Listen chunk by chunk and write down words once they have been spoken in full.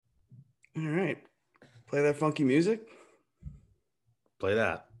All right. Play that funky music. Play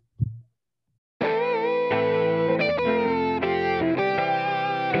that.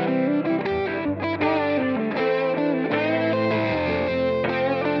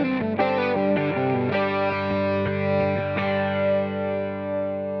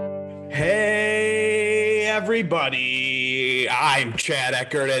 Hey, everybody. I'm Chad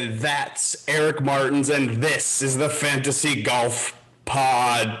Eckert, and that's Eric Martins, and this is the Fantasy Golf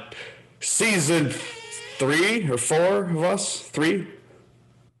Pod. Season 3 or 4 of us? 3?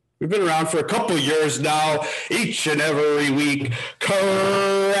 We've been around for a couple years now, each and every week,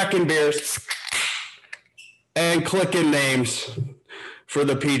 cracking beers and clicking names for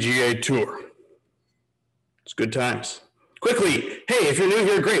the PGA Tour. It's good times. Quickly, hey, if you're new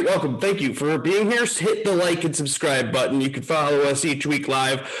here, great, welcome. Thank you for being here. Hit the like and subscribe button. You can follow us each week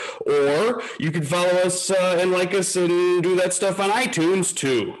live, or you can follow us and like us and do that stuff on iTunes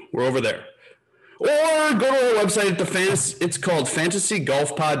too. We're over there. Or go to our website at it's called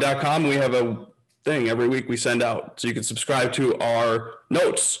fantasygolfpod.com. We have a thing every week we send out, so you can subscribe to our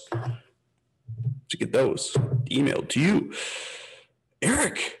notes to get those emailed to you.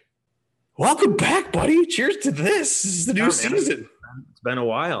 Eric, welcome back, buddy. Cheers to this. This is the new season. It's been a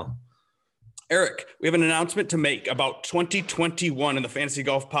while. Eric, we have an announcement to make about 2021 in the Fantasy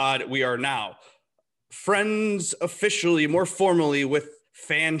Golf Pod. We are now friends officially, more formally, with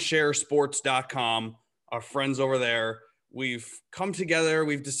fansharesports.com. Our friends over there. We've come together.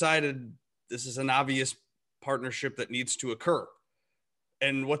 We've decided this is an obvious partnership that needs to occur.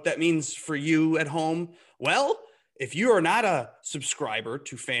 And what that means for you at home, well, if you are not a subscriber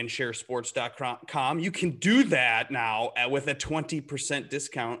to fansharesports.com, you can do that now with a 20%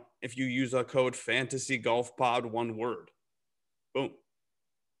 discount if you use a code FANTASYGOLFPOD, one word. Boom.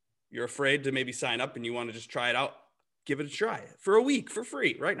 You're afraid to maybe sign up and you want to just try it out. Give it a try for a week for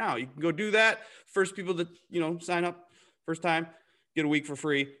free right now. You can go do that. First people that, sign up first time, get a week for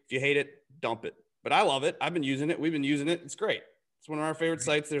free. If you hate it, dump it. But I love it. I've been using it. We've been using it. It's great. It's one of our favorite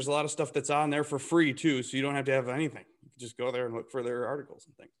sites. There's a lot of stuff that's on there for free too, so you don't have to have anything. You can just go there and look for their articles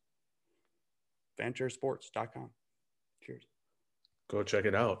and things. Fansharesports.com. Cheers. Go check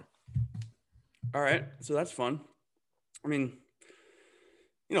it out. All right, so that's fun. I mean,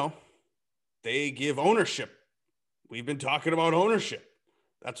 they give ownership. We've been talking about ownership.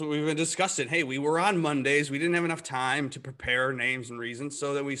 That's what we've been discussing. Hey, we were on Mondays. We didn't have enough time to prepare names and reasons,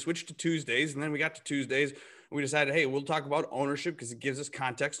 so then we switched to Tuesdays, and then we got to Tuesdays. We decided, hey, we'll talk about ownership because it gives us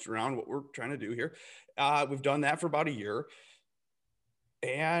context around what we're trying to do here. We've done that for about a year.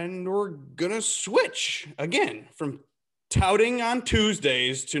 And we're going to switch again from touting on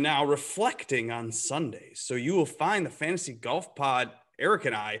Tuesdays to now reflecting on Sundays. So you will find the Fantasy Golf Pod, Eric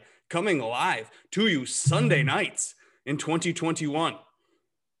and I, coming live to you Sunday nights in 2021.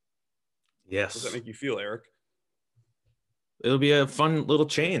 Yes. How does that make you feel, Eric? It'll be a fun little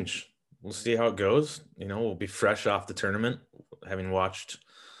change. We'll see how it goes. We'll be fresh off the tournament, having watched,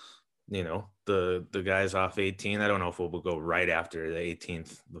 the guys off 18. I don't know if we'll go right after the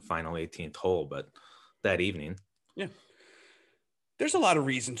final 18th hole, but that evening. Yeah. There's a lot of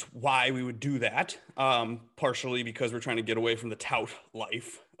reasons why we would do that. Partially because we're trying to get away from the tout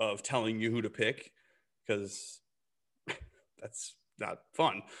life of telling you who to pick, because that's not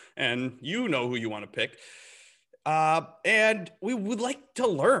fun. And you know who you want to pick. And we would like to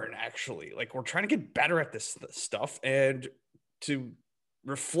learn, actually. Like, we're trying to get better at this stuff, and to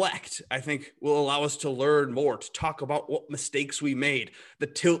reflect, I think, will allow us to learn more, to talk about what mistakes we made, the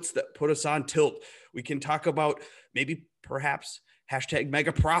tilts that put us on tilt. We can talk about maybe perhaps hashtag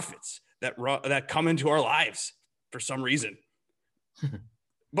mega profits that come into our lives for some reason.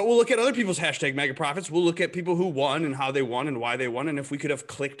 But we'll look at other people's hashtag mega profits. We'll look at people who won and how they won and why they won, and if we could have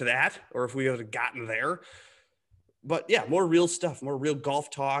clicked that, or if we would have gotten there. But yeah, more real stuff, more real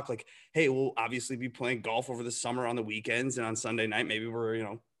golf talk. Like, hey, we'll obviously be playing golf over the summer on the weekends, and on Sunday night, maybe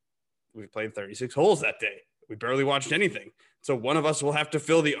we played 36 holes that day. We barely watched anything. So one of us will have to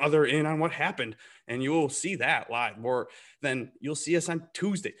fill the other in on what happened, and you will see that live more than you'll see us on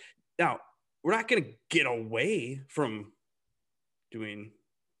Tuesday. Now, we're not going to get away from doing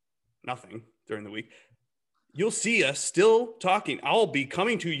nothing during the week. You'll see us still talking. I'll be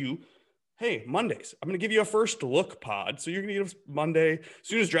coming to you. Hey, Mondays, I'm going to give you a first look pod. So you're going to get us Monday. As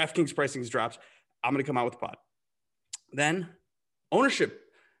soon as DraftKings pricing drops, I'm going to come out with a pod. Then ownership.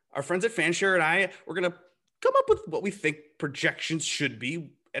 Our friends at Fanshare and I, we're going to come up with what we think projections should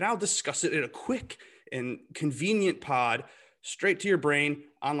be. And I'll discuss it in a quick and convenient pod straight to your brain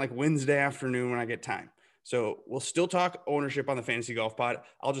on like Wednesday afternoon when I get time. So we'll still talk ownership on the Fantasy Golf Pod.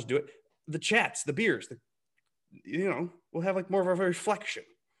 I'll just do it. The chats, the beers, we'll have like more of a reflection.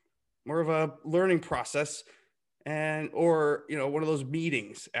 more of a learning process, and or one of those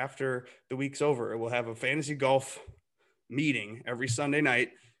meetings after the week's over. We'll have a fantasy golf meeting every Sunday night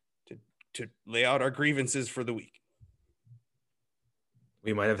to lay out our grievances for the week.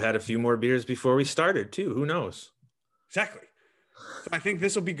 We might have had a few more beers before we started too. Who knows? Exactly. So I think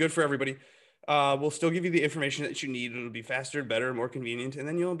this will be good for everybody. We'll still give you the information that you need. It'll be faster, better, more convenient. And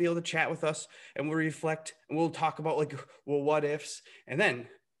then you'll be able to chat with us, and we'll reflect, and we'll talk about what ifs. And then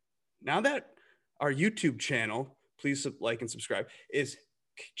now that our YouTube channel, please like and subscribe, is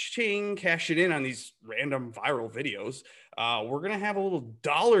cashing in on these random viral videos. We're going to have a little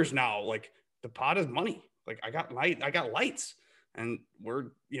dollars now. Like, the pot is money. Like, I got lights, and we're,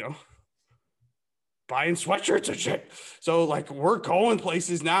 buying sweatshirts and shit. So we're going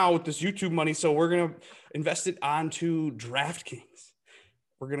places now with this YouTube money. So we're going to invest it onto DraftKings.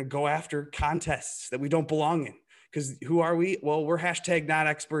 We're going to go after contests that we don't belong in. Because who are we? Well, we're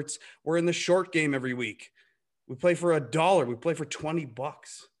 #NotExperts. We're in the short game every week. We play for $1. We play for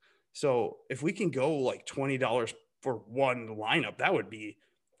 $20. So if we can go $20 for one lineup, that would be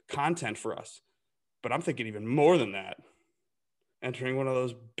content for us. But I'm thinking even more than that. Entering one of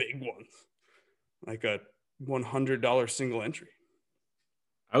those big ones, like a $100 single entry.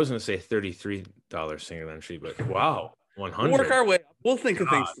 I was going to say $33 single entry, but wow, 100. We'll work our way up. We'll think of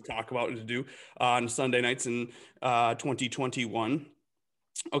things to talk about and to do on Sunday nights in 2021.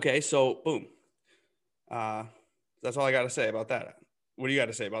 Okay, so boom. That's all I got to say about that. What do you got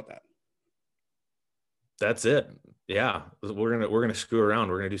to say about that? That's it. Yeah, we're gonna screw around.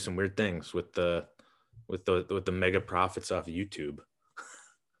 We're gonna do some weird things with the mega profits off YouTube.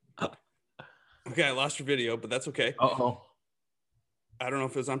 Okay, I lost your video, but that's okay. Uh-oh. I don't know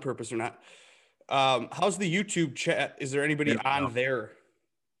if it was on purpose or not. How's the YouTube chat? Is there anybody on there?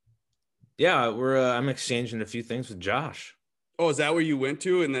 Yeah, I'm exchanging a few things with Josh. Oh, is that where you went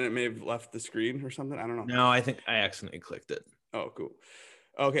to? And then it may have left the screen or something? I don't know. No, I think I accidentally clicked it. Oh, cool.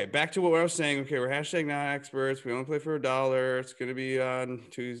 Okay, back to what I was saying. Okay, we're #NotExperts. We only play for $1. It's going to be on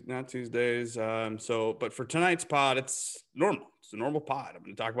not Tuesdays. But for tonight's pod, it's normal. It's a normal pod. I'm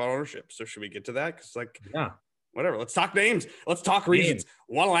going to talk about ownership. So should we get to that? Because yeah, whatever. Let's talk names. Let's talk regions.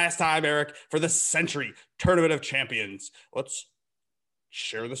 One last time, Eric, for the Century Tournament of Champions. Let's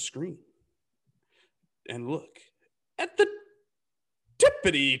share the screen and look at the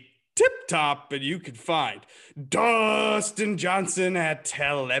tippity tip top, and you can find Dustin Johnson at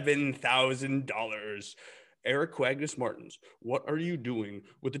 $11,000. Eric Quagnus Martins, what are you doing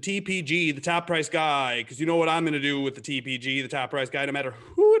with the TPG, the top price guy? Because you know what I'm going to do with the TPG, the top price guy. No matter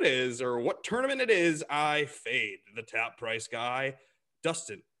who it is or what tournament it is, I fade the top price guy.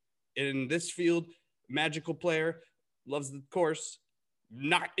 Dustin, in this field, magical player, loves the course.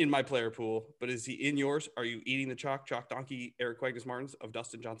 Not in my player pool, but is he in yours? Are you eating the chalk donkey, Eric Quagnus Martins of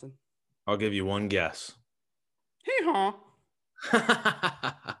Dustin Johnson? I'll give you one guess. Hee-haw. That's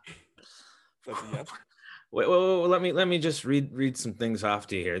a yes. Wait, let me just read some things off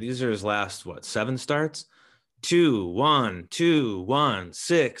to you here. These are his last 7 starts. 2-1, 2-1,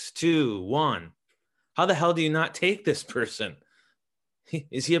 6-2-1. How the hell do you not take this person?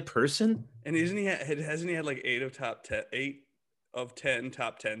 Is he a person? And hasn't he had 8 of 10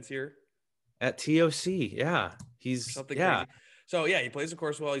 top 10s here at TOC? Yeah, he's something crazy. So yeah, he plays the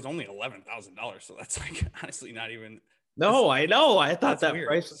course well. He's only $11,000, so that's honestly not even. No, I know. I thought that weird.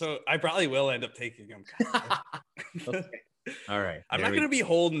 price. So I probably will end up taking him. Okay. All right. I'm not going to be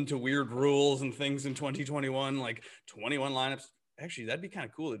holding to weird rules and things in 2021, like 21 lineups. Actually, that'd be kind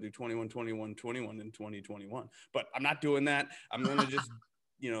of cool to do 21, 21, 21 in 2021. But I'm not doing that. I'm going to just,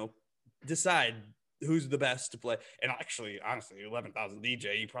 decide who's the best to play. And actually, honestly, 11,000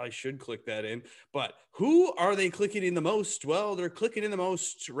 DJ, you probably should click that in. But who are they clicking in the most? Well, they're clicking in the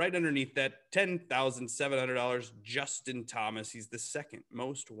most right underneath that $10,700, Justin Thomas. He's the second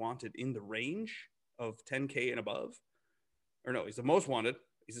most wanted in the range of 10K and above. Or no, he's the most wanted.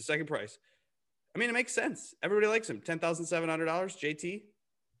 He's the second price. I mean, it makes sense. Everybody likes him. $10,700. JT,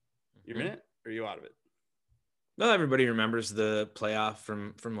 you're in it or are you out of it? Well, everybody remembers the playoff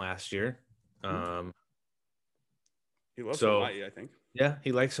from last year. He loves Hawaii, I think. Yeah,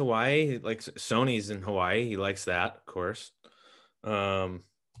 he likes Hawaii. He likes Sony's in Hawaii. He likes that, of course. I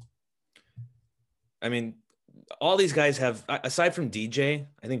mean, all these guys have, aside from DJ,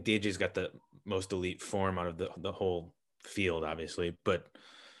 I think DJ's got the most elite form out of the whole field, obviously. But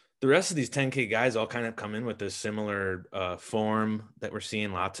the rest of these 10K guys all kind of come in with this similar form that we're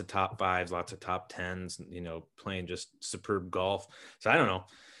seeing. Lots of top 5s, lots of top 10s, playing just superb golf. So I don't know.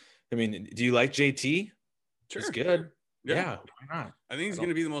 I mean, do you like JT? Sure. He's good. Yeah. Why not? I think he's going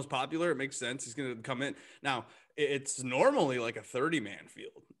to be the most popular. It makes sense. He's going to come in. Now, it's normally like a 30-man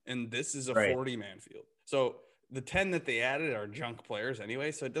field. and this is a Right. 40-man field. So the 10 that they added are junk players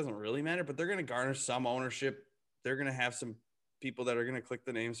anyway, so it doesn't really matter, but they're going to garner some ownership. They're going to have some people that are going to click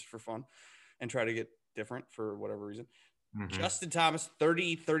the names for fun and try to get different for whatever reason. Mhm. Justin Thomas,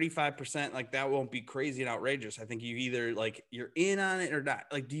 35%. Like, that won't be crazy and outrageous. I think you either, like, you're in on it or not.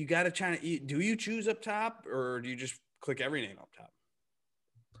 Like, do you got to try to, do you choose up top, or do you just click every name up top?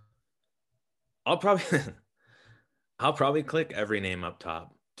 I'll probably click every name up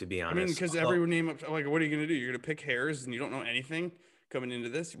top, to be I mean, honest. because every name up, like, what are you going to do? You're going to pick hairs and you don't know anything coming into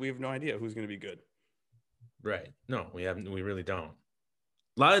this. We have no idea who's going to be good. Right. No, we really don't.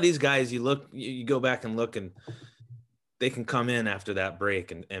 A lot of these guys, you go back and look, and they can come in after that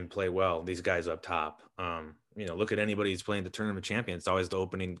break and play well. These guys up top, look at anybody who's playing the tournament champion. It's always the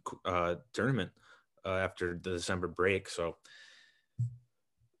opening tournament after the December break. So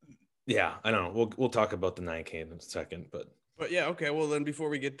yeah, I don't know. We'll talk about the 9K in a second, but yeah, okay. Well, then before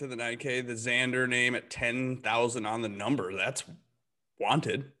we get to the 9K, the Xander name at 10,000 on the number, that's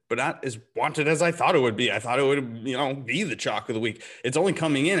wanted, but not as wanted as I thought it would be. I thought it would, be the chalk of the week. It's only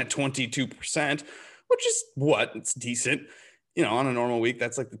coming in at 22%, which is it's decent. On a normal week,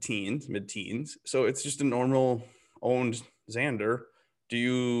 that's like the mid-teens. So it's just a normal owned Xander.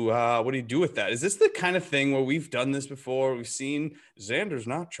 What do you do with that? Is this the kind of thing where we've done this before? We've seen Xander's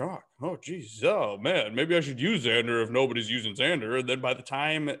not chalk. Oh, geez. Oh, man, maybe I should use Xander if nobody's using Xander. And then by the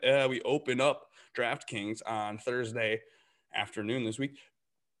time we open up DraftKings on Thursday afternoon this week,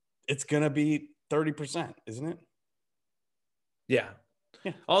 it's going to be 30%, isn't it? yeah.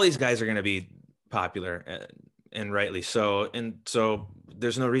 All these guys are going to be popular and rightly so. And so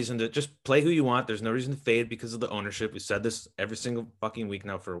there's no reason to just play who you want. There's no reason to fade because of the ownership. We said this every single fucking week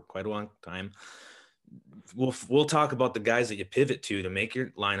now for quite a long time. We'll talk about the guys that you pivot to make your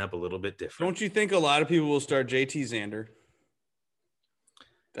lineup a little bit different. Don't you think a lot of people will start JT Xander?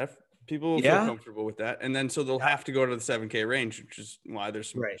 That people will feel comfortable with that. And then so they'll have to go to the 7K range, which is why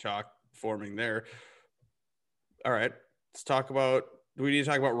there's some chalk forming there. All right. Let's talk about, do we need to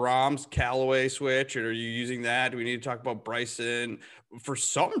talk about Rahm's Callaway switch, or are you using that? Do we need to talk about Bryson? For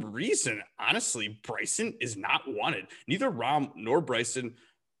some reason, honestly, Bryson is not wanted. Neither Rahm nor Bryson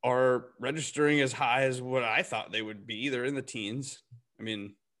are registering as high as what I thought they would be. They're in the teens. I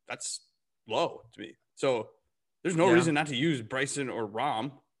mean, that's low to me. So there's no reason not to use Bryson or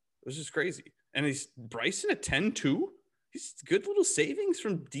Rahm. This is crazy. And he's Bryson at 10-2. He's good little savings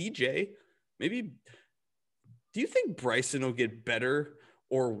from DJ. Maybe. Do you think Bryson will get better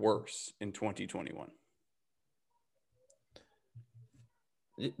or worse in 2021?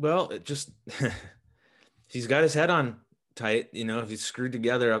 Well, it just he's got his head on tight. If he's screwed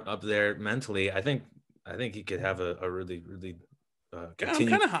together up there mentally, I think he could have a really, really. I'm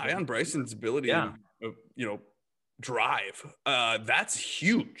kind of high on Bryson's ability to, drive. That's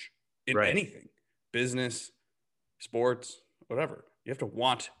huge in anything, business, sports, whatever. You have to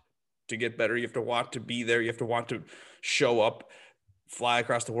want to get better. You have to want to be there. You have to want to show up, fly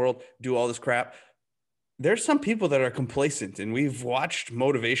across the world, do all this crap. There's some people that are complacent, and we've watched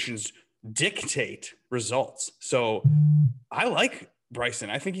motivations dictate results. So I like Bryson.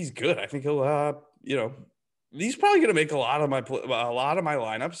 I think he's good. I think he'll, he's probably going to make a lot of my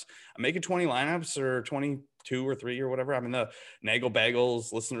lineups. I'm making 20 lineups or 22 or 3 or whatever. I'm in the Nagel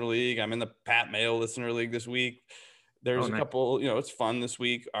Bagels listener league. I'm in the Pat Mayo listener league this week. There's a couple, it's fun this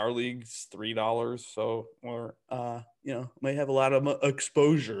week. Our league's $3. So we're, may have a lot of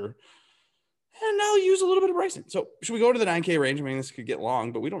exposure, and I'll use a little bit of Bryson. So should we go to the 9K range? I mean, this could get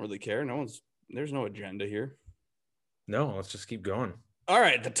long, but we don't really care. There's no agenda here. No, let's just keep going. All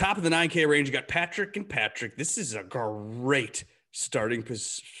right. At the top of the 9K range, you got Patrick and Patrick. This is a great starting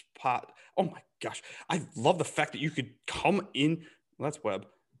spot. Oh my gosh. I love the fact that you could come in. Well, that's Webb.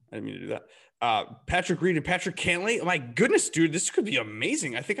 I didn't mean to do that. Patrick Reed and Patrick Cantlay. My goodness, dude, this could be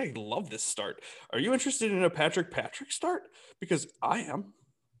amazing. I think I love this start. Are you interested in a Patrick start? Because I am.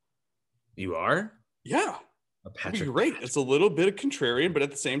 You are? Yeah. That'd be great. It's a little bit of contrarian, but at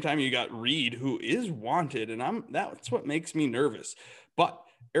the same time, you got Reed, who is wanted, and that's what makes me nervous. But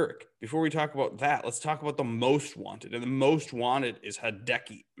Eric, before we talk about that, let's talk about the most wanted. And the most wanted is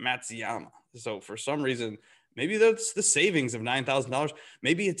Hideki Matsuyama. So for some reason, maybe that's the savings of $9,000.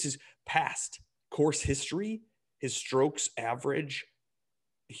 Maybe it's his past course history, his strokes average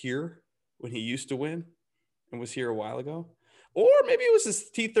here when he used to win and was here a while ago. Or maybe it was his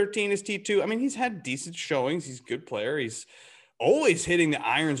T13, his T2. I mean, he's had decent showings. He's a good player. He's always hitting the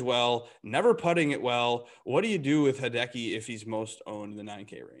irons well, never putting it well. What do you do with Hideki if he's most owned in the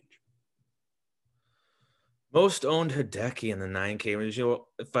 9K range? Most owned Hideki in the 9K range.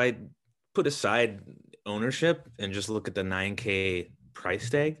 If I put aside ownership and just look at the 9K price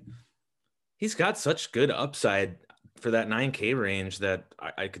tag, he's got such good upside for that 9K range that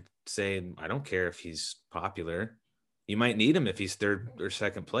I could say I don't care if he's popular. You might need him if he's third or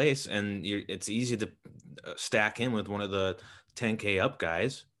second place, and it's easy to stack him with one of the 10K up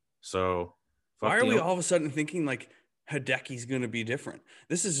guys. So why are we all of a sudden thinking like Hideki's going to be different?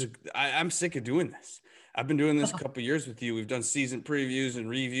 I'm sick of doing this. I've been doing this a couple years with you. We've done season previews and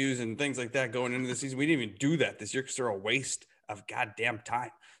reviews and things like that going into the season. We didn't even do that this year because they're a waste of goddamn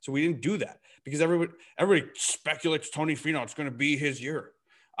time. So we didn't do that because everybody speculates Tony Finau, it's going to be his year.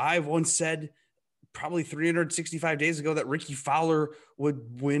 I once said probably 365 days ago that Ricky Fowler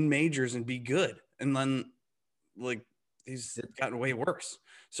would win majors and be good. And then like he's gotten way worse.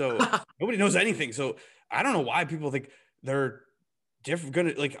 So nobody knows anything. So I don't know why people think they're different.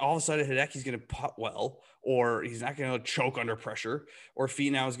 Gonna like all of a sudden Hideki's gonna putt well, or he's not gonna choke under pressure, or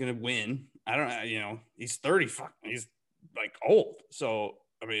Finau is gonna win. I don't know. You know, he's 30. Fuck, he's like old. So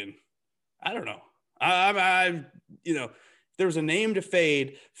I mean, I don't know. I you know, if there was a name to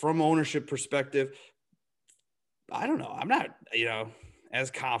fade from ownership perspective, I don't know. I'm not, you know,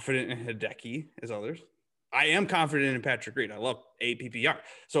 as confident in Hideki as others. I am confident in Patrick Reed. I love APPR.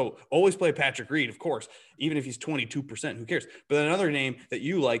 So always play Patrick Reed, of course, even if he's 22%, who cares? But another name that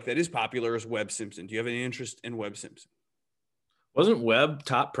you like that is popular is Webb Simpson. Do you have any interest in Webb Simpson? Wasn't Webb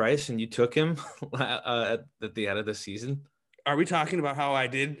top price and you took him at the end of the season? Are we talking about how I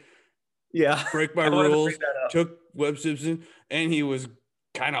did break my I rules, took Webb Simpson, and he was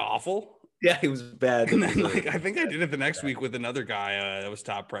kind of awful? Yeah, he was bad. And then, like, I think I did it the next week with another guy that was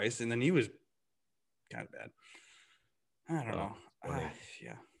top price, and then he was kind of bad. I don't know.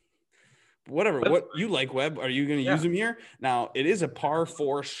 Yeah. Whatever. What you like, Webb? Are you going to use him here? Now, it is a par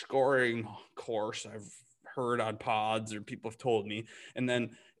 4 scoring course. I've heard on pods or people have told me. And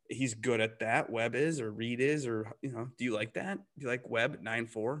then he's good at that. Webb is, or Reed is, or, you know, do you like that? Do you like Webb at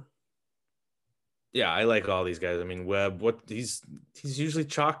 9-4? Yeah, I like all these guys. I mean, Webb, he's usually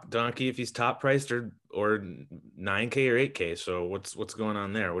chalk donkey if he's top priced or 9K or 8K. So what's going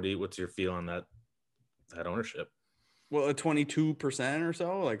on there? What's your feel on that ownership? Well, a 22% or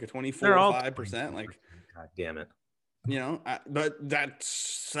so, like a 24-5%, like, God damn it. You know, but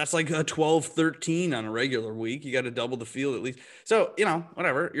that's like a 12-13 on a regular week. You got to double the field at least. So, you know,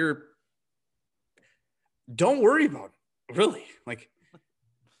 whatever. Don't worry about it, really. Like,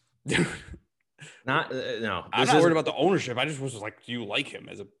 no. I'm not worried about the ownership. I just was like, do you like him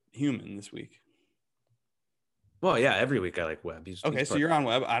as a human this week? Well, yeah, every week I like Webb. Okay, so you're on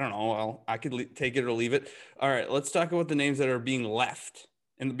Webb. I don't know. Well, I could take it or leave it. All right, let's talk about the names that are being left.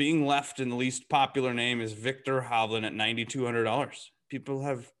 And being left in the least popular name is Viktor Hovland at $9,200. People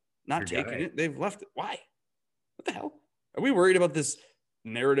have not taken it. They've left it. Why? What the hell? Are we worried about this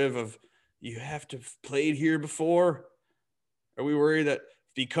narrative of you have to have played here before? Are we worried that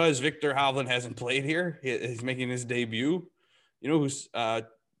because Viktor Hovland hasn't played here, he's making his debut? You know who's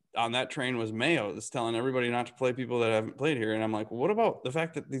on that train was Mayo that's telling everybody not to play people that haven't played here. And I'm like, well, what about the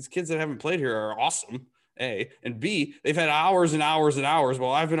fact that these kids that haven't played here are awesome? A, and B, they've had hours and hours and hours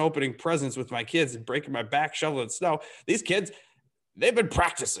while I've been opening presents with my kids and breaking my back shoveling snow. These kids, they've been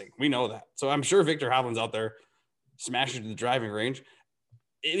practicing. We know that. So I'm sure Viktor Hovland's out there smashing to the driving range.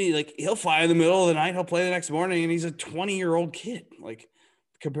 I mean, like, he'll fly in the middle of the night. He'll play the next morning, and he's a 20-year-old kid. Like,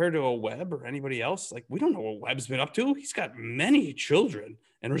 compared to a Webb or anybody else, like, we don't know what Webb's been up to. He's got many children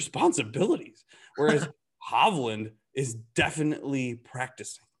and responsibilities, whereas Hovland is definitely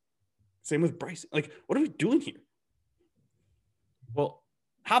practicing. Same with Bryson. Like, what are we doing here? Well,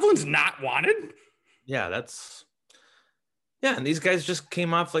 Hovland's not wanted. Yeah, and these guys just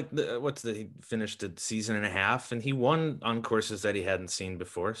came off like he finished a season and a half, and he won on courses that he hadn't seen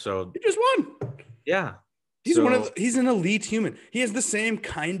before. So he just won. Yeah, he's an elite human. He has the same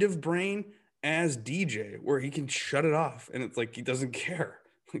kind of brain as DJ, where he can shut it off, and it's like he doesn't care.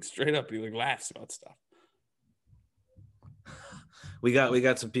 Like, straight up, he like laughs about stuff. We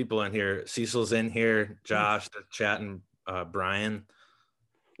got some people in here. Cecil's in here. Josh, they're chatting. Brian.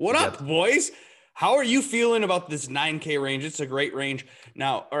 What up, boys? How are you feeling about this 9K range? It's a great range.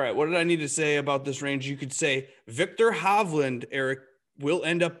 Now, all right, what did I need to say about this range? You could say Viktor Hovland, Eric, will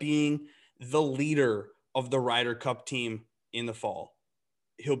end up being the leader of the Ryder Cup team in the fall.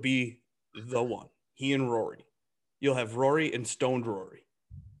 He'll be the one. He and Rory. You'll have Rory and Stoned Rory.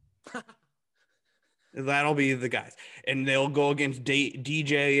 That'll be the guys. And they'll go against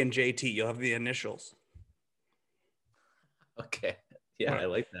DJ and JT. You'll have the initials. Okay. Yeah, I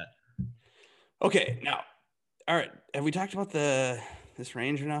like that. Okay, now, all right. Have we talked about this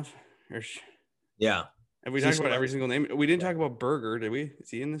range enough? Yeah. Have we talked about every single name? We didn't talk about Berger, did we? Is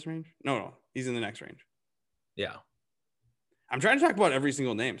he in this range? No, he's in the next range. Yeah. I'm trying to talk about every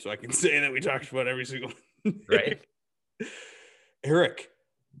single name so I can say that we talked about every single Right? Eric.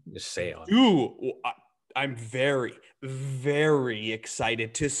 Just say on. I'm very, very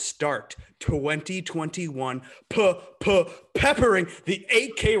excited to start 2021 peppering the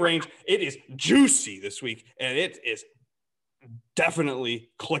 8K range. It is juicy this week, and it is definitely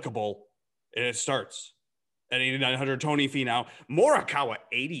clickable. And it starts at 8,900. Tony Finau. Morikawa,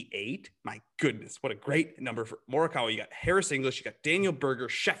 88. My goodness, what a great number for Morikawa. You got Harris English, you got Daniel Berger,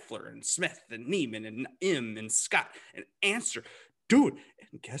 Scheffler, and Smith, and Neiman, and Im, and Scott, and Ancer. Dude,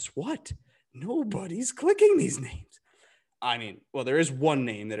 and guess what? Nobody's clicking these names. I mean, well, there is one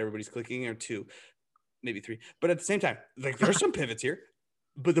name that everybody's clicking, or two, maybe three. But at the same time, like there's some pivots here.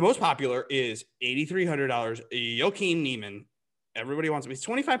 But the most popular is $8,300. Joaquin Neiman. Everybody wants him. He's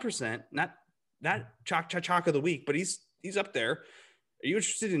 25%. Not chalk of the week, but he's up there. Are you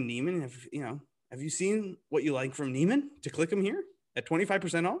interested in Neiman? Have you seen what you like from Neiman to click him here at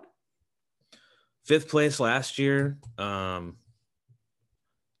 25% owned? 5th place last year. I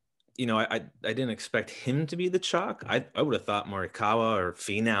didn't expect him to be the chalk. I would have thought Morikawa or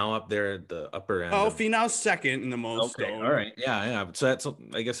Finau up there at the upper end. Oh, Finau's second in the most. Okay, all right, yeah. So that's,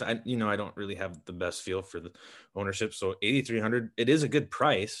 I guess I don't really have the best feel for the ownership. So 8,300, it is a good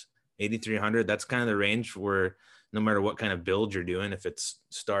price. 8,300. That's kind of the range where no matter what kind of build you're doing, if it's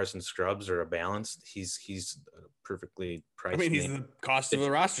stars and scrubs or a balanced, he's perfectly priced. I mean, he's the cost of the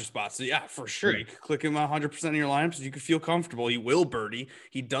roster spot. So yeah, for sure. You could click him 100% of your lineups. You could feel comfortable. He will birdie.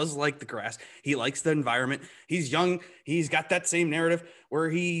 He does like the grass. He likes the environment. He's young. He's got that same narrative where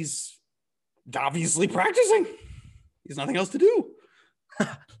he's obviously practicing. He's nothing else to do.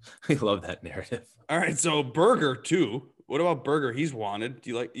 I love that narrative. All right. So Berger too. What about Berger? He's wanted.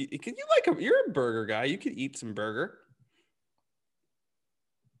 Do you like him? You're a burger guy. You could eat some burger.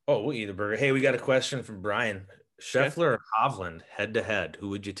 Oh, we'll eat a burger. Hey, we got a question from Brian. Scheffler or Hovland head to head? Who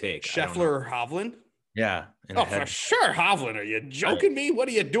would you take? Scheffler or Hovland? Yeah. For sure. Hovland. Are you joking me? What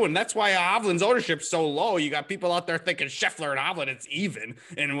are you doing? That's why Hovland's ownership's so low. You got people out there thinking Scheffler and Hovland, it's even.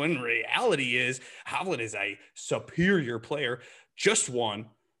 And when reality is Hovland is a superior player. Just won.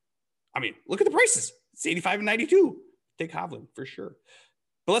 I mean, look at the prices. It's 85 and 92. Take Hovland for sure.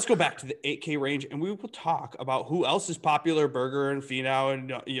 But let's go back to the 8K range, and we will talk about who else is popular, Berger and Finau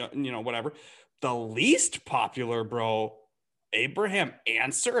and, whatever. The least popular, bro, Abraham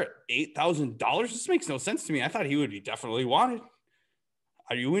Ancer at $8,000. This makes no sense to me. I thought he would be definitely wanted.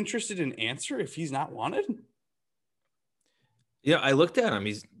 Are you interested in Ancer if he's not wanted? Yeah, I looked at him.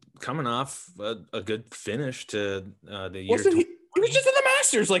 He's coming off a good finish to the year. He was just in the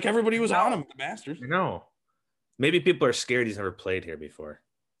Masters. Like everybody was on him at the Masters. No. Maybe people are scared he's never played here before.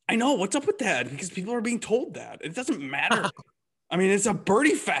 I know. What's up with that? Because people are being told that. It doesn't matter. I mean, it's a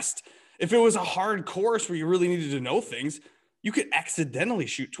birdie fest. If it was a hard course where you really needed to know things, you could accidentally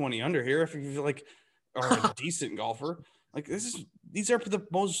shoot 20 under here if you like are a decent golfer. Like these are the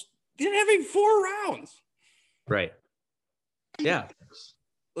most. They're having 4 rounds. Right. Yeah.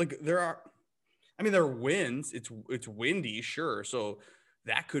 Like there are winds. It's windy, sure. So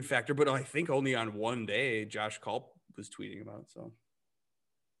that could factor, but I think only on one day. Josh Culp was tweeting about. So.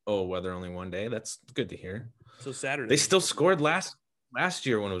 Oh, weather only one day. That's good to hear. So Saturday. They still scored last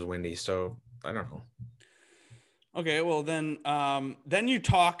year when it was windy. So I don't know. Okay, well then you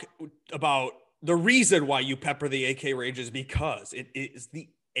talk about the reason why you pepper the 8K range is because it is the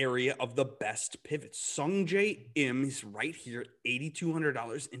area of the best pivots. Sungjae Im is right here at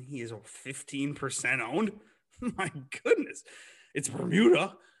 $8,200, and he is 15% owned. My goodness, it's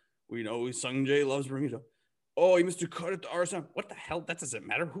Bermuda. We know Sungjae loves Bermuda. Oh, he missed a cut at the RSM. What the hell? That doesn't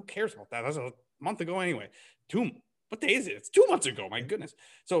matter. Who cares about that? That's a month ago anyway. What day is it? It's 2 months ago. My goodness.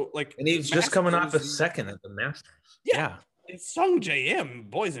 So and he's just coming off a second at the Masters. Yeah. It's Sungjae Im,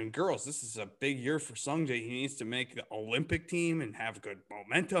 boys and girls. This is a big year for Sungjae. He needs to make the Olympic team and have good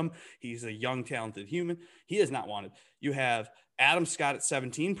momentum. He's a young, talented human. He is not wanted. You have Adam Scott at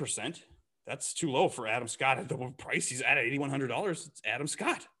 17%. That's too low for Adam Scott at the price he's at $8,100. It's Adam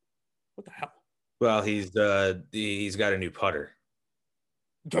Scott. What the hell? Well, he's got a new putter.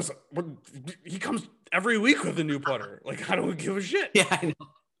 He comes every week with a new putter. Like, I don't give a shit. Yeah, I know.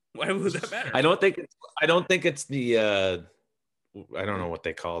 Why would that matter? I don't think it's the I don't know what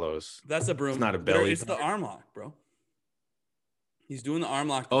they call those. That's a broom. It's not a belly. It's the arm lock, bro. He's doing the arm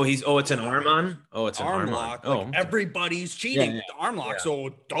lock. It's an arm on? Oh, it's an arm lock. Like okay. Everybody's cheating with the arm lock. Yeah. So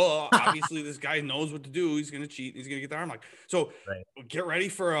duh. Obviously this guy knows what to do. He's gonna cheat. He's gonna get the arm lock. So Get ready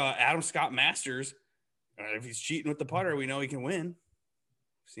for Adam Scott Masters. If he's cheating with the putter, we know he can win. We've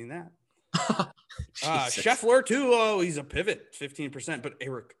seen that. Scheffler too. Oh, he's a pivot, 15%. But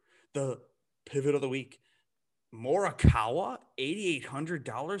Eric, the pivot of the week, Morikawa,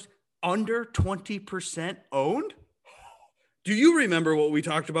 $8,800, under 20% owned. Do you remember what we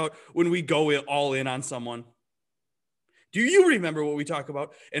talked about when we go all in on someone? Do you remember what we talk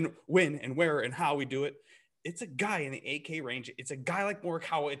about and when and where and how we do it? It's a guy in the 8K range. It's a guy like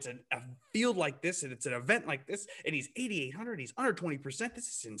Morikawa. It's a field like this, and it's an event like this, and he's 8,800. He's under 20%. This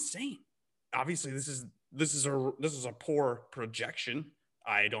is insane. Obviously, this is a poor projection.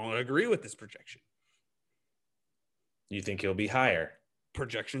 I don't agree with this projection. You think he'll be higher?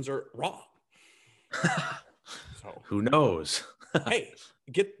 Projections are wrong. So who knows? Hey,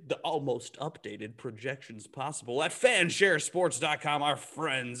 get the almost updated projections possible at fansharesports.com, our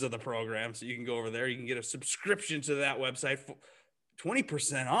friends of the program. So you can go over there. You can get a subscription to that website for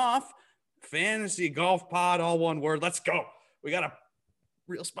 20% off. Fantasy Golf Pod, all one word. Let's go. We got a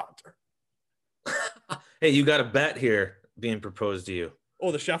real sponsor. Hey, you got a bet here being proposed to you.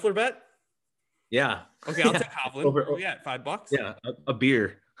 Oh, the Scheffler bet? Yeah. Okay, I'll take Hovland. Oh, yeah, $5. Yeah, a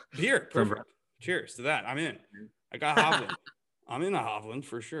beer. Beer. Perfect. Cheers to that. I'm in. I got Hovland. I'm in a Hovland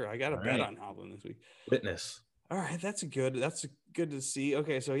for sure. I got a bet on Hovland this week. Witness. All right, that's good to see.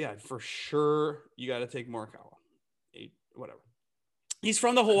 Okay, so yeah, for sure you got to take Morikawa. Whatever. He's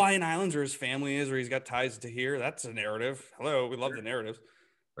from the Hawaiian Islands, or his family is, or he's got ties to here. That's a narrative. Hello, we love the narratives.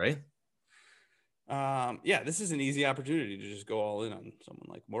 Right? Yeah, this is an easy opportunity to just go all in on someone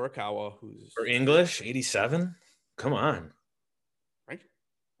like Morikawa, who's for English 87. Come on, right?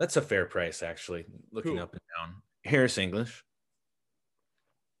 That's a fair price, actually. Looking up and down, Harris English.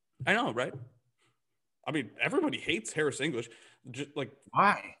 I know, right? I mean, everybody hates Harris English. Just like,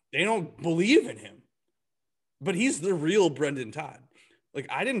 why? They don't believe in him, but he's the real Brendan Todd. Like,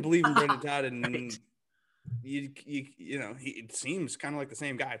 I didn't believe in Brendan Todd, and right. you know, it seems kind of like the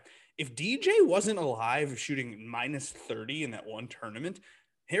same guy. If DJ wasn't alive shooting minus 30 in that one tournament,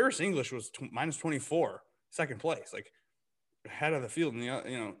 Harris English was minus 24, second place, like ahead of the field. And, you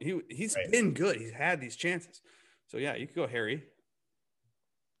know, he's right. Been good. He's had these chances. So, yeah, you could go Harry.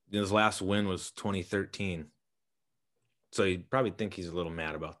 His last win was 2013. So you'd probably think he's a little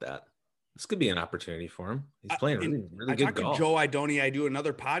mad about that. This could be an opportunity for him. He's playing really good golf. I talked to Joe Idoni. I do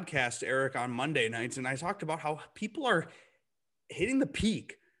another podcast, Eric, on Monday nights, and I talked about how people are hitting the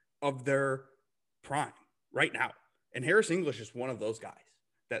peak of their prime right now. And Harris English is one of those guys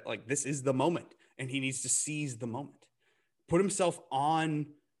that, like, this is the moment, and he needs to seize the moment. Put himself on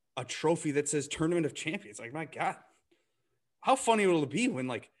a trophy that says Tournament of Champions. Like, my God, how funny will it be when,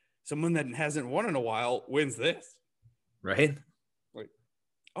 like, someone that hasn't won in a while wins this? Right? Like,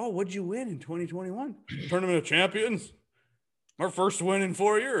 oh, what'd you win in 2021? Tournament of Champions. Our first win in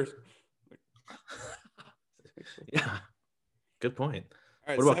 4 years. Yeah. Good point.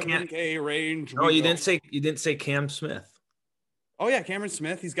 All right, what about 7K range? Oh, you didn't say Cam Smith. Oh yeah, Cameron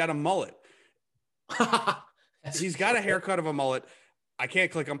Smith. He's got a mullet. He's got a haircut of a mullet. I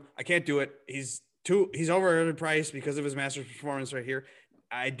can't click him. I can't do it. He's overpriced because of his Masters performance right here.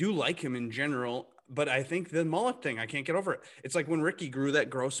 I do like him in general, but I think the mullet thing, I can't get over it. It's like when Ricky grew that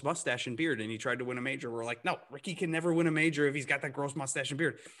gross mustache and beard and he tried to win a major. We're like, no, Ricky can never win a major if he's got that gross mustache and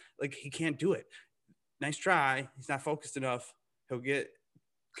beard. Like, he can't do it. Nice try. He's not focused enough. He'll get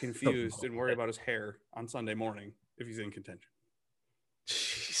confused and worry about his hair on Sunday morning if he's in contention.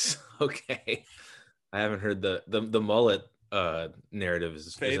 Jeez. Okay. I haven't heard the mullet narrative.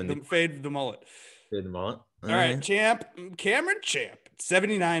 Fade the mullet. Fade the mullet. All right. Cameron Champ,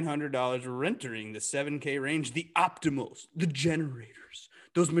 $7,900. We're entering the 7K range, the optimals, the generators,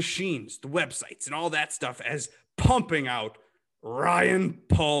 those machines, the websites, and all that stuff as pumping out Ryan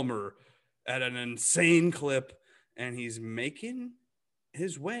Palmer at an insane clip, and he's making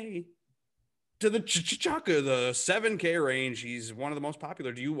his way to the Chaka, the 7K range. He's one of the most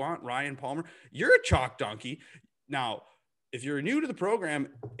popular. Do you want Ryan Palmer? You're a chalk donkey. Now, if you're new to the program,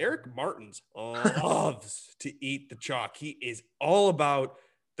 Eric Martins loves to eat the chalk. He is all about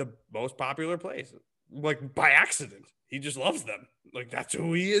the most popular plays, like by accident. He just loves them. Like, that's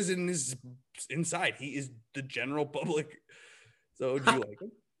who he is in his inside. He is the general public. So do you like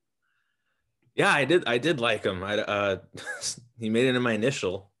him? Yeah, I did like him. He made it in my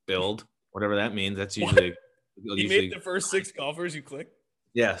initial build, whatever that means. That's usually he made the first 6 golfers you clicked.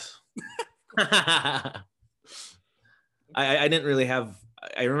 Yes. I didn't really have.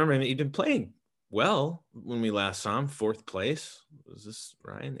 I remember he'd been playing well when we last saw him. 4th place. Was this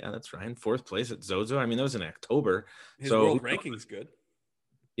Ryan? Yeah, that's Ryan. 4th place at Zozo. I mean, that was in October. His world ranking's good.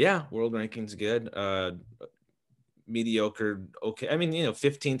 Yeah, world ranking's good. Mediocre. Okay. I mean,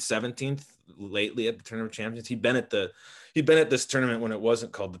 15th, 17th lately at the Tournament of Champions. He'd been at this tournament when it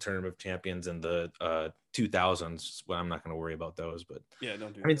wasn't called the Tournament of Champions in the 2000s. Well, I'm not going to worry about those, but yeah,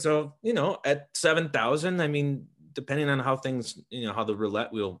 don't do I mean, that. so at 7,000, I mean, depending on how things, how the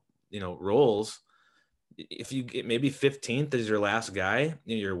roulette wheel, rolls. If you get maybe 15th is your last guy,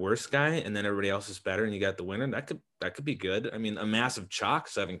 your worst guy, and then everybody else is better, and you got the winner, that could be good. I mean, a massive chalk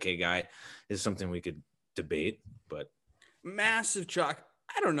 7K guy is something we could debate, but Massive chalk.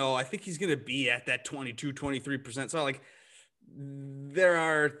 I don't know. I think he's going to be at that 22, 23%. So like there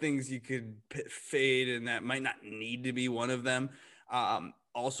are things you could fade, and that might not need to be one of them.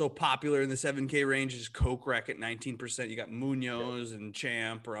 Also popular in the 7K range is Kokrak at 19%. You got Munoz and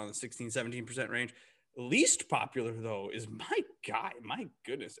Champ around the 16, 17% range. Least popular, though, is my guy. My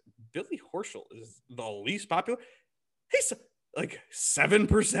goodness. Billy Horschel is the least popular. He's like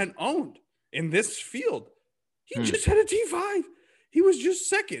 7% owned in this field. He just had a T5. He was just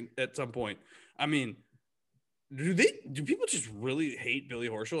second at some point. I mean, do people just really hate Billy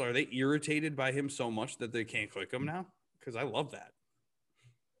Horschel? Are they irritated by him so much that they can't click him now? Because I love that.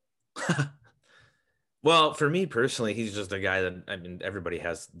 Well, for me personally, he's just a guy that, I mean, everybody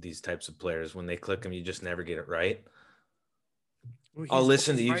has these types of players. When they click him, you just never get it right. Well, I'll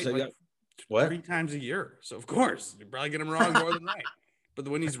listen to you. Right, So, like what? 3 times a year. So, of course, you probably get him wrong more than right. But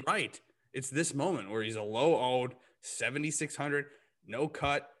when he's right, it's this moment where he's a low owned 7,600, no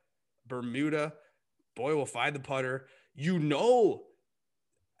cut, Bermuda. Boy will find the putter.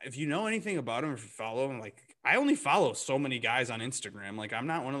 If you know anything about him, if you follow him, like I only follow so many guys on Instagram. Like I'm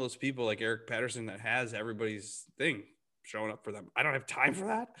not one of those people like Eric Patterson that has everybody's thing showing up for them. I don't have time for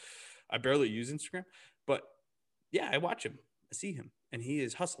that. I barely use Instagram, but yeah, I watch him. I see him, and he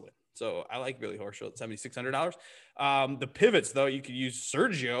is hustling. So I like Billy Horschel at $7,600. The pivots, though, you could use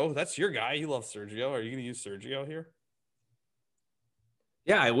Sergio. That's your guy. You love Sergio. Are you going to use Sergio here?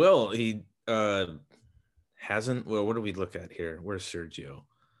 Yeah, I will. He hasn't. Well, what do we look at here? Where's Sergio?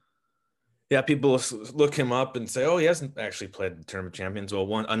 Yeah, people look him up and say, "Oh, he hasn't actually played the Tournament of Champions."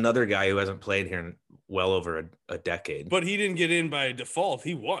 Well, another guy who hasn't played here in well over a decade. But he didn't get in by default.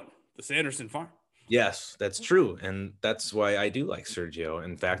 He won the Sanderson Farm. Yes, that's true, and that's why I do like Sergio.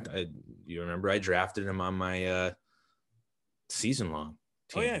 In fact, you remember I drafted him on my season-long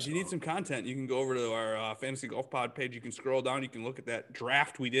team. Oh yeah, if you need some content, you can go over to our Fantasy Golf Pod page. You can scroll down. You can look at that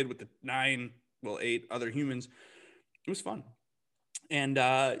draft we did with the 8 other humans. It was fun. And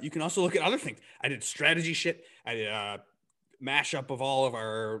you can also look at other things. I did strategy shit. I did a mashup of all of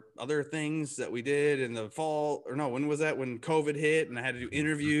our other things that we did in the fall. Or no, when was that? When COVID hit and I had to do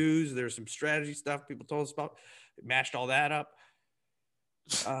interviews. There's some strategy stuff people told us about. Mashed all that up.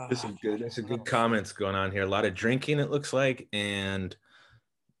 There's some good comments going on here. A lot of drinking, it looks like. And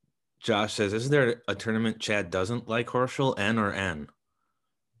Josh says, isn't there a tournament Chad doesn't like Horschel, N or N?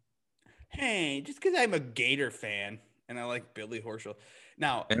 Hey, just because I'm a Gator fan and I like Billy Horschel.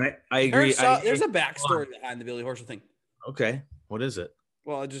 Now, and I agree. There's a backstory behind the Billy Horschel thing. Okay. What is it?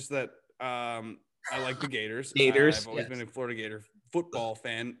 Well, just that I like the Gators. Gators. I've always been a Florida Gator football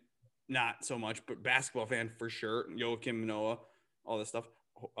fan, not so much, but basketball fan for sure. Joakim Noah, all this stuff.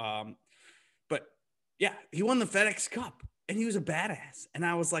 But yeah, he won the FedEx Cup and he was a badass. And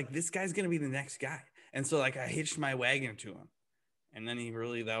I was like, this guy's going to be the next guy. And so like I hitched my wagon to him. And then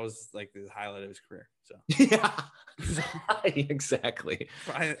that was like the highlight of his career. So yeah, exactly.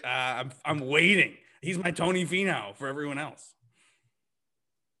 I'm waiting. He's my Tony Finau for everyone else.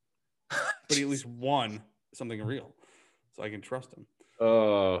 But he at least won something real, so I can trust him.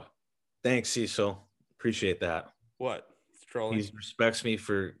 Oh, thanks, Cecil. Appreciate that. What? It's trolling. He respects me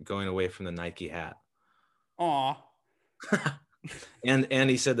for going away from the Nike hat. Aw. and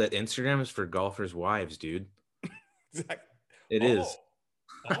he said that Instagram is for golfers' wives, dude. Exactly. It is.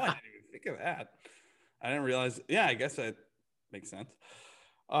 I didn't even think of that. I didn't realize. Yeah, I guess that makes sense.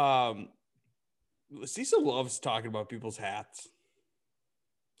 Cecil loves talking about people's hats.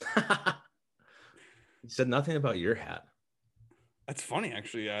 He said nothing about your hat. That's funny,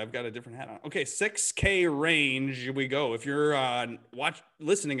 actually. I've got a different hat on. Okay, 6K range. We go. If you're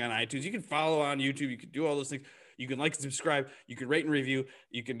listening on iTunes, you can follow on YouTube. You can do all those things. You can like and subscribe. You can rate and review.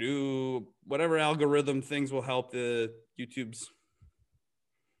 You can do whatever algorithm things will help the YouTubes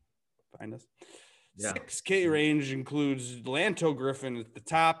find us. Yeah. 6K range includes Lanto Griffin at the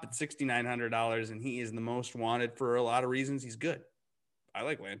top at $6,900, and he is the most wanted for a lot of reasons. He's good. I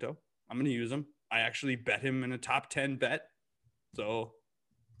like Lanto. I'm going to use him. I actually bet him in a top 10 bet. So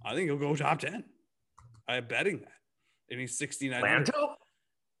I think he'll go top 10. I'm betting that. And he's $6,900. Lanto?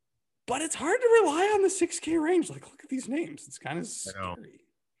 But it's hard to rely on the 6K range. Like, look at these names. It's kind of scary.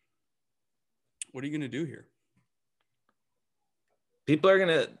 What are you going to do here? People are going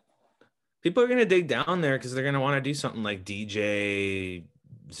to People are going to dig down there because they're going to want to do something like DJ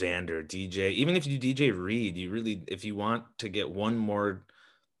Xander, DJ. Even if you do DJ Reed, if you want to get one more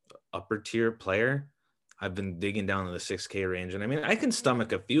upper tier player, I've been digging down to the 6K range. And I mean, I can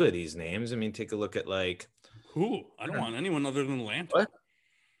stomach a few of these names. I mean, take a look at like. Who? I don't want anyone other than Lanto. What?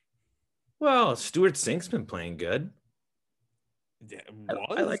 Well, Stuart Sink's been playing good. Yeah,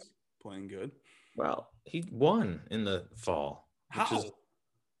 I like playing good. Well, he won in the fall.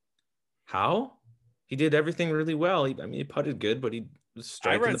 How? He did everything really well. I mean, he putted good, but he was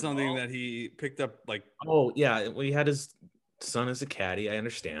striking. I read something that he picked up like. Oh yeah, well, he had his son as a caddy. I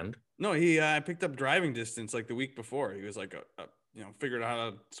understand. No, he picked up driving distance like the week before. He was like, figured out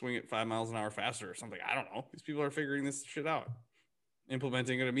how to swing it 5 miles an hour faster or something. I don't know. These people are figuring this shit out,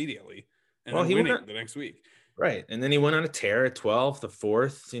 implementing it immediately, and then winning the next week. Right. And then he went on a tear at 12th, the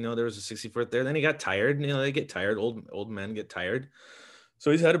 4th, there was a 64th there. Then he got tired. They get tired. Old men get tired. So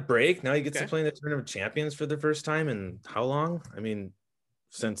he's had a break. Now he gets to play in the Tournament of Champions for the first time in how long? I mean,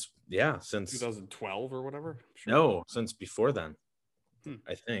 since 2012 or whatever. Sure. No, since before then.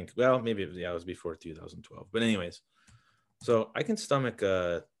 I think. Well, maybe it was before 2012. But anyways, so I can stomach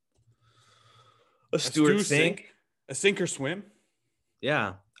a Stuart Sink. A sink or swim.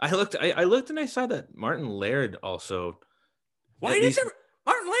 Yeah. I looked and I saw that Martin Laird also. Why did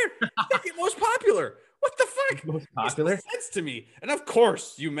Martin Laird second most popular? What the fuck? Most popular? Makes no sense to me. And of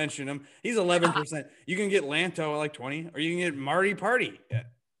course, you mention him. He's 11%. You can get Lanto at like 20, or you can get Marty Party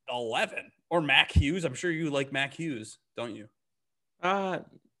at 11, or Mac Hughes. I'm sure you like Mac Hughes, don't you? I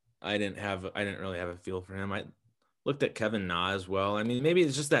didn't really have a feel for him. I looked at Kevin Na as well. I mean, maybe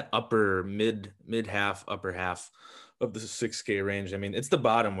it's just that upper mid half, upper half of the 6K range. I mean, it's the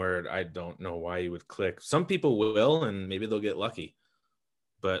bottom where I don't know why you would click. Some people will, and maybe they'll get lucky.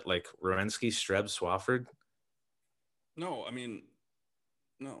 But like Werenski, Streb, Swafford. No, I mean,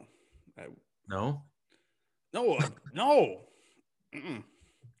 no. No. Mm-mm.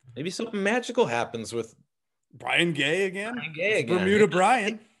 Maybe something magical happens with Brian Gay again. Bermuda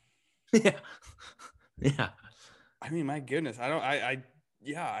Brian. Yeah. Yeah. I mean, my goodness. I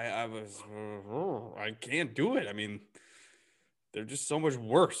can't do it. I mean, they're just so much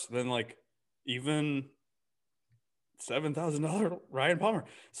worse than like even $7,000 Ryan Palmer.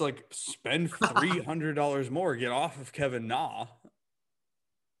 It's like spend $300 more, get off of Kevin Na,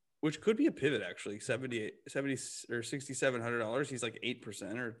 which could be a pivot actually. $70 or $6,700. He's like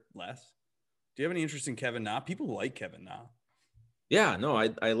 8% or less. Do you have any interest in Kevin Na? People like Kevin Na. Yeah, no,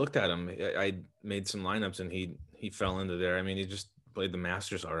 I looked at him. I made some lineups and he fell into there. I mean, he just played the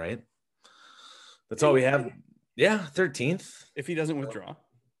Masters all right. That's all we have. Yeah, 13th. If he doesn't withdraw.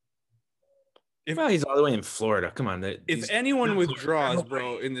 Well, he's all the way in Florida. Come on. If anyone withdraws,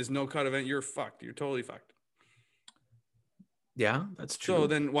 bro, in this no-cut event, you're fucked. You're totally fucked. Yeah, that's true. So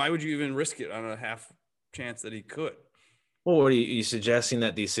then why would you even risk it on a half chance that he could? Well, what are you suggesting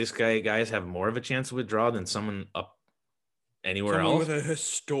that these 6K guys have more of a chance to withdraw than someone up anywhere else? With a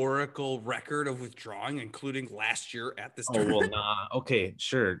historical record of withdrawing, including last year at this tournament? Well, nah. Okay,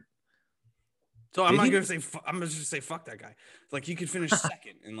 sure. So I'm going to say fuck that guy. Like, you could finish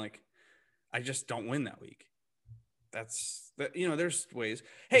second and like, I just don't win that week. There's ways.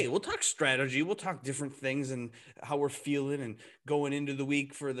 Hey, we'll talk strategy. We'll talk different things and how we're feeling and going into the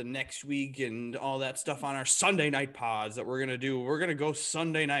week for the next week and all that stuff on our Sunday night pods that we're going to do. We're going to go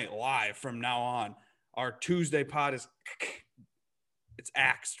Sunday night live from now on. Our Tuesday pod it's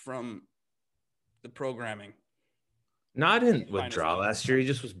axed from the programming. Not in withdraw last year. He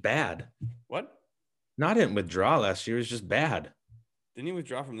just was bad. What? Not in withdraw last year. He was just bad. Didn't he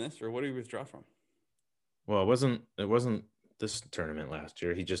withdraw from this, or what did he withdraw from? Well, it wasn't this tournament last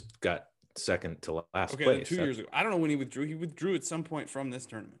year. He just got second to last place. 2 years ago. I don't know when he withdrew. He withdrew at some point from this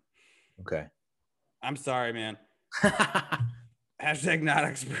tournament. Okay. I'm sorry, man. Hashtag not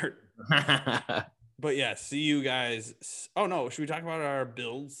expert. But yeah, see you guys. Oh no, should we talk about our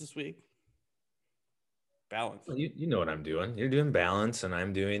builds this week? Balance. Well, you know what I'm doing. You're doing balance, and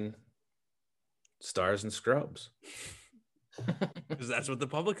I'm doing stars and scrubs. Because that's what the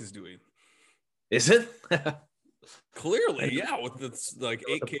public is doing. Is it? Clearly, yeah. With this like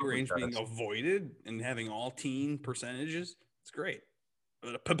 8K range being avoided and having all teen percentages, it's great.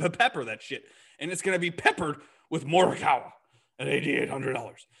 Pepper that shit, and it's gonna be peppered with Morikawa at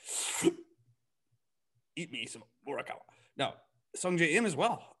 $8,800. Eat me some Morikawa. Now, Sungjae Im as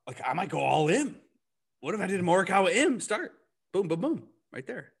well. Like, I might go all in. What if I did a Morikawa Im start? Boom, boom, boom, right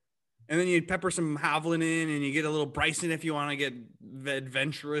there. And then you pepper some Hovland in, and you get a little Bryson if you want to get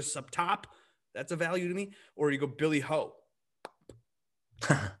adventurous up top. That's a value to me. Or you go Billy Ho.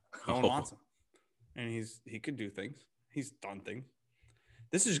 No one wants him. And he could do things. He's done things.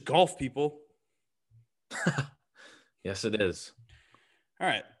 This is golf, people. Yes, it is. All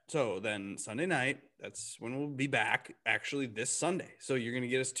right. So then Sunday night, that's when we'll be back actually this Sunday. So you're going to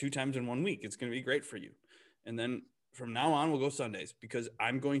get us 2 times in 1 week. It's going to be great for you. And then from now on, we'll go Sundays because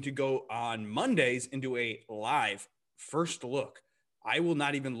I'm going to go on Mondays and do a live first look. I will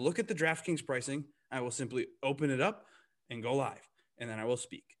not even look at the DraftKings pricing. I will simply open it up and go live. And then I will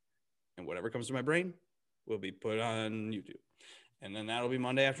speak. And whatever comes to my brain will be put on YouTube. And then that'll be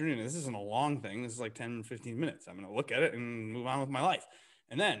Monday afternoon. And this isn't a long thing. This is like 10, 15 minutes. I'm going to look at it and move on with my life.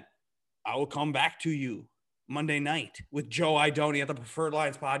 And then I will come back to you Monday night with Joe Idoni at the Preferred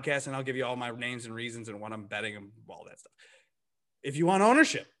Lines podcast. And I'll give you all my names and reasons and what I'm betting and all that stuff. If you want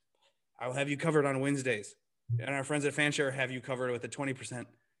ownership, I will have you covered on Wednesdays. And our friends at Fanshare have you covered with a 20%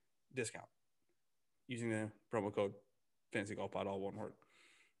 discount using the promo code Fantasy Golf Pod, all one word.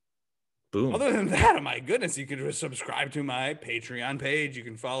 Boom. Other than that, my goodness, you can just subscribe to my Patreon page. You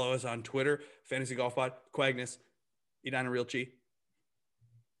can follow us on Twitter, Fantasy Golf Pod, Quagness, Edina Realchi.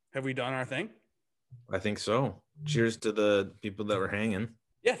 Have we done our thing? I think so. Cheers to the people that were hanging.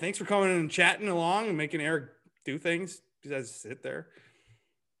 Yeah, thanks for coming and chatting along and making Eric do things. He just sit there.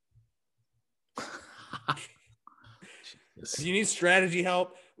 If you need strategy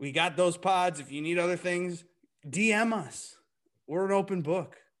help, we got those pods. If you need other things, DM us. We're an open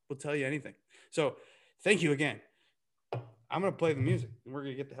book. We'll tell you anything. So thank you again. I'm going to play the music and we're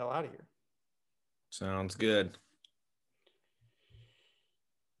going to get the hell out of here. Sounds good.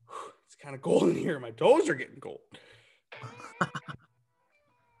 It's kind of cold in here. My toes are getting cold.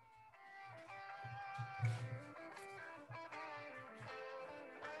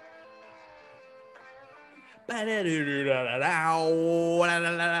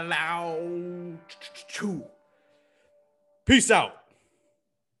 Peace out.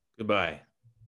 Goodbye.